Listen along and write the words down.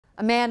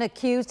A man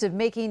accused of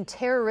making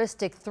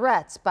terroristic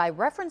threats by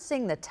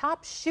referencing the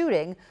top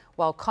shooting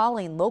while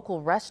calling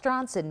local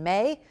restaurants in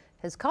May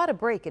has caught a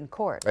break in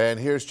court. And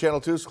here's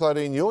Channel 2's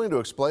Claudine Ewing to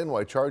explain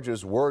why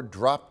charges were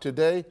dropped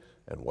today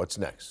and what's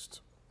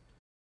next.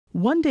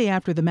 One day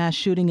after the mass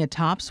shooting at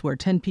Tops, where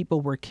 10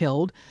 people were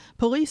killed,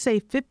 police say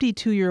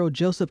 52-year-old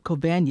Joseph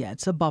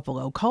Kovanyets of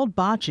Buffalo called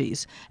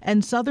Bocce's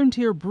and Southern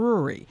Tier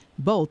Brewery,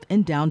 both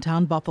in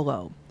downtown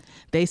Buffalo.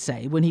 They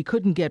say when he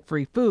couldn't get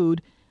free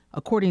food,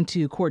 according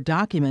to court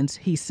documents,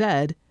 he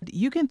said,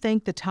 "You can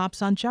thank the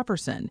Tops on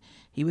Jefferson."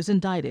 He was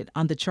indicted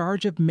on the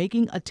charge of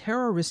making a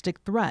terroristic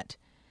threat.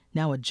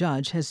 Now a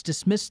judge has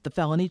dismissed the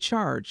felony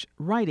charge,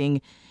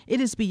 writing, "It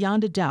is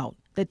beyond a doubt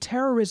that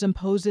terrorism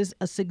poses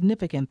a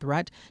significant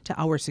threat to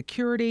our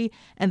security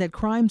and that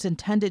crimes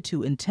intended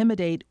to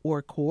intimidate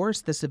or coerce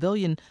the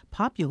civilian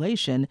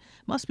population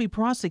must be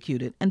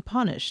prosecuted and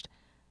punished.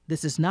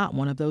 This is not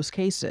one of those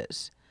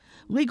cases."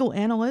 Legal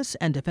analyst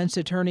and defense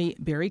attorney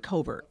Barry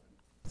Covert.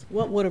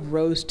 What would have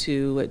rose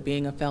to it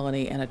being a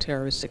felony and a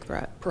terroristic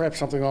threat? Perhaps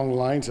something along the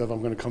lines of,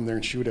 I'm going to come there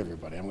and shoot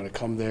everybody. I'm going to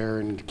come there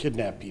and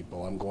kidnap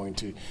people. I'm going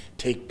to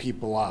take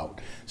people out.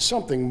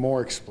 Something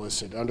more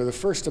explicit. Under the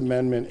First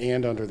Amendment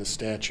and under the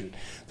statute,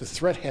 the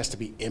threat has to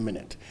be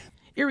imminent.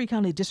 Erie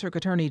County District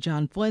Attorney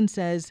John Flynn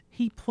says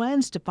he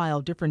plans to file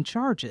different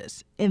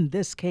charges in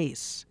this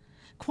case.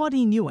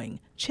 Claudine Ewing,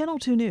 Channel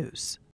 2 News.